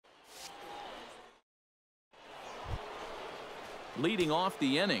Leading off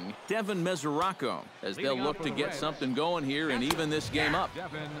the inning, Devin Mesoraco, as they'll look to get something going here and even this game up.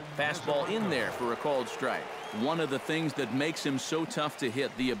 Fastball in there for a called strike. One of the things that makes him so tough to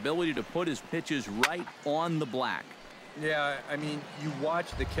hit, the ability to put his pitches right on the black. Yeah, I mean, you watch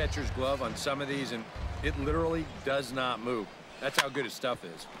the catcher's glove on some of these, and it literally does not move. That's how good his stuff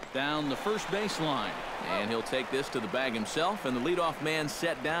is. Down the first baseline, and he'll take this to the bag himself, and the leadoff man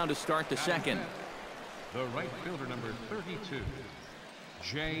set down to start the second. The right fielder, number 32.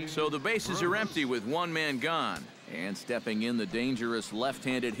 So the bases are empty with one man gone, and stepping in the dangerous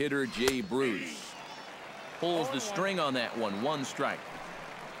left-handed hitter Jay Bruce. Pulls the string on that one, 1 strike.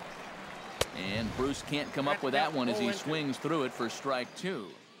 And Bruce can't come up with that one as he swings through it for strike 2.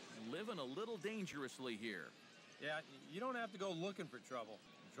 Living a little dangerously here. Yeah, you don't have to go looking for trouble.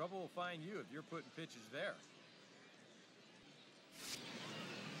 Trouble will find you if you're putting pitches there.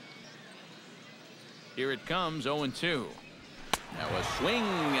 Here it comes, 0-2. Now a swing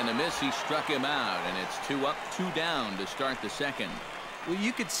and a miss. He struck him out, and it's 2 up, 2 down to start the second. Well,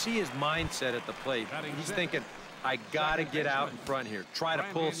 you could see his mindset at the plate. He's thinking, I got to get out in front here, try to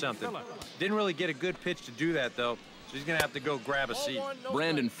pull something. Didn't really get a good pitch to do that, though, so he's going to have to go grab a seat.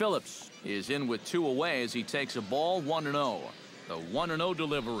 Brandon Phillips is in with 2 away as he takes a ball, 1-0. The 1-0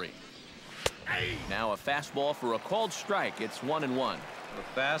 delivery. Now a fastball for a called strike. It's 1-1.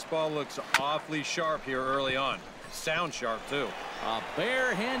 The fastball looks awfully sharp here early on. Sound sharp, too. A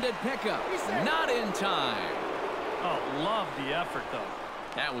barehanded pickup. Not in time. Oh, love the effort, though.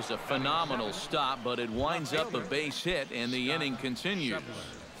 That was a phenomenal stop, but it winds up a base hit, and the inning continues.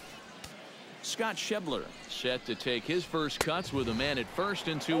 Scott Schebler set to take his first cuts with a man at first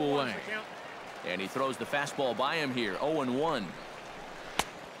and 2 away. And he throws the fastball by him here, 0-1.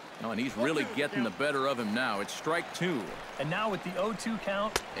 Oh, and he's really getting the better of him now. It's strike 2. And now with the 0-2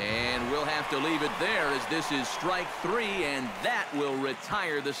 count. And we'll have to leave it there as this is strike 3, and that will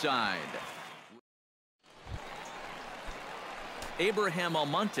retire the side. Abraham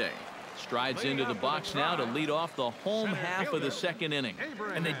Almonte strides into the box now to lead off the home half of the second inning.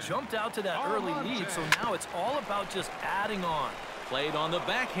 And they jumped out to that early lead, so now it's all about just adding on. Played on the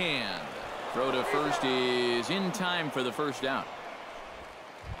backhand. Throw to first is in time for the first out.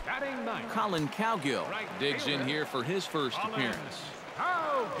 Colin Cowgill digs in here for his first appearance.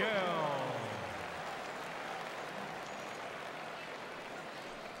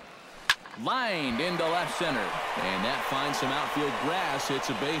 Lined into left center, and that finds some outfield grass. It's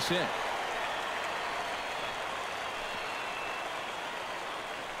a base hit.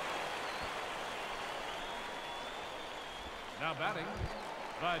 Now batting,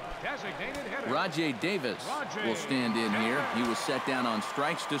 the designated hitter. Rajay Davis will stand in here. He was set down on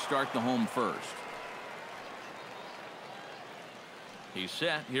strikes to start the home first. He's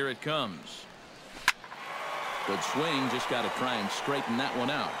set. Here it comes. Good swing. Just got to try and straighten that one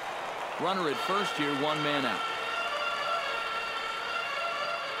out. Runner at first here, 1 man out.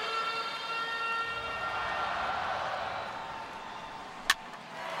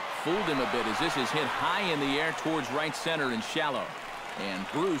 Fooled him a bit as this is hit high in the air towards right center and shallow. And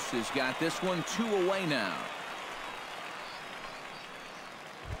Bruce has got this one 2 away now.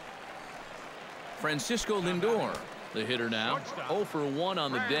 Francisco Lindor, the hitter now, 0 for 1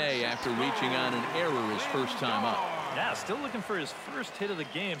 on the day after reaching on an error his first time up. Yeah, still looking for his first hit of the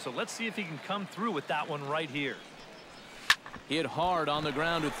game, so let's see if he can come through with that one right here. Hit hard on the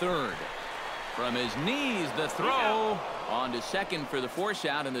ground to third. From his knees, the throw. On to second for the force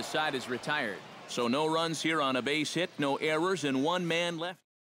out, and the side is retired. So no runs here on a base hit, no errors, and 1 man left.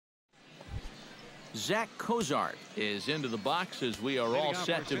 Zach Cozart is into the box as we are all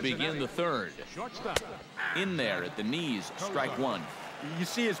set to begin the third. In there at the knees, strike 1. You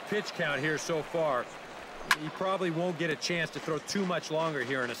see his pitch count here so far. He probably won't get a chance to throw too much longer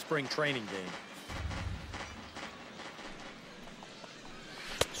here in a spring training game.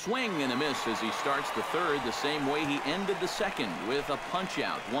 Swing and a miss as he starts the third the same way he ended the second with a punch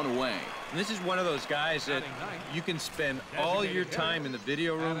out, 1 away. And this is one of those guys that you can spend all your time in the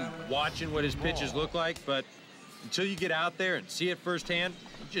video room watching what his pitches look like, but until you get out there and see it firsthand,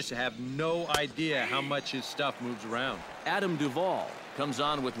 you just have no idea how much his stuff moves around. Adam Duvall comes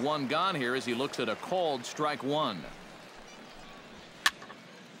on with 1 gone here as he looks at a called strike 1.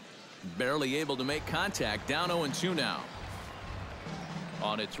 Barely able to make contact, down 0-2 now.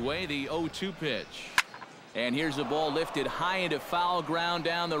 On its way, the 0-2 pitch. And here's a ball lifted high into foul ground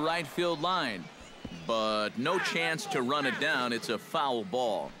down the right field line. But no chance to run it down. It's a foul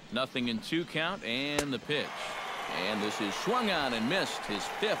ball. Nothing in 2 count, and the pitch. And this is swung on and missed. His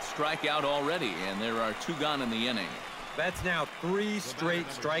 5th strikeout already, and there are 2 gone in the inning. That's now 3 straight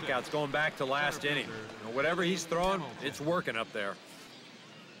strikeouts going back to last inning. You know, whatever he's throwing, it's working up there.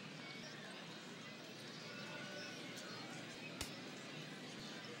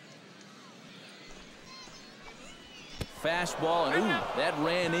 Fastball, and ooh, that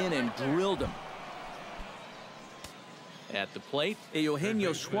ran in and drilled him. At the plate,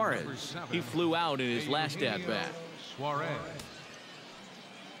 Eugenio Suarez. He flew out in his last at-bat. Suarez.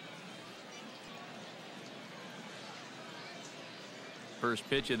 First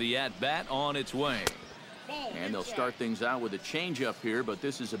pitch of the at-bat on its way. And they'll start things out with a changeup here, but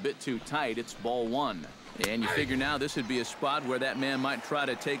this is a bit too tight. It's ball 1. And you figure now this would be a spot where that man might try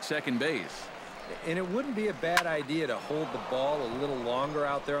to take second base. And it wouldn't be a bad idea to hold the ball a little longer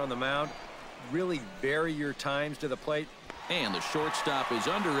out there on the mound. Really vary your times to the plate. And the shortstop is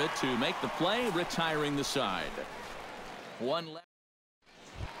under it to make the play, retiring the side. One left.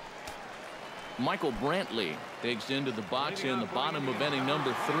 Michael Brantley digs into the box in the bottom of inning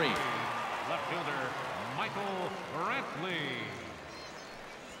number 3. Left fielder Michael Brantley.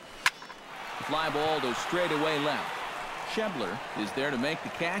 Fly ball to straightaway left. Shebler is there to make the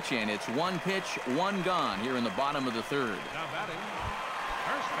catch, and it's 1 pitch, 1 gone here in the bottom of the 3rd. Now batting,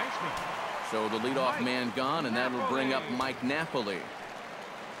 first baseman. So the leadoff man gone, and that'll bring up Mike Napoli.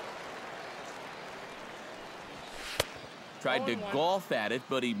 Tried to golf at it,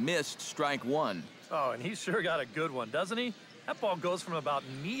 but he missed strike 1. Oh, and he sure got a good one, doesn't he? That ball goes from about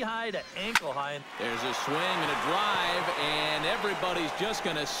knee-high to ankle-high. There's a swing and a drive, and everybody's just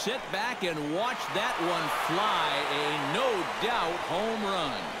going to sit back and watch that one fly. A no-doubt home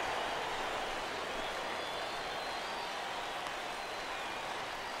run.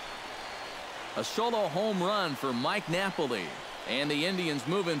 A solo home run for Mike Napoli. And the Indians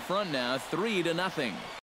move in front now 3-0.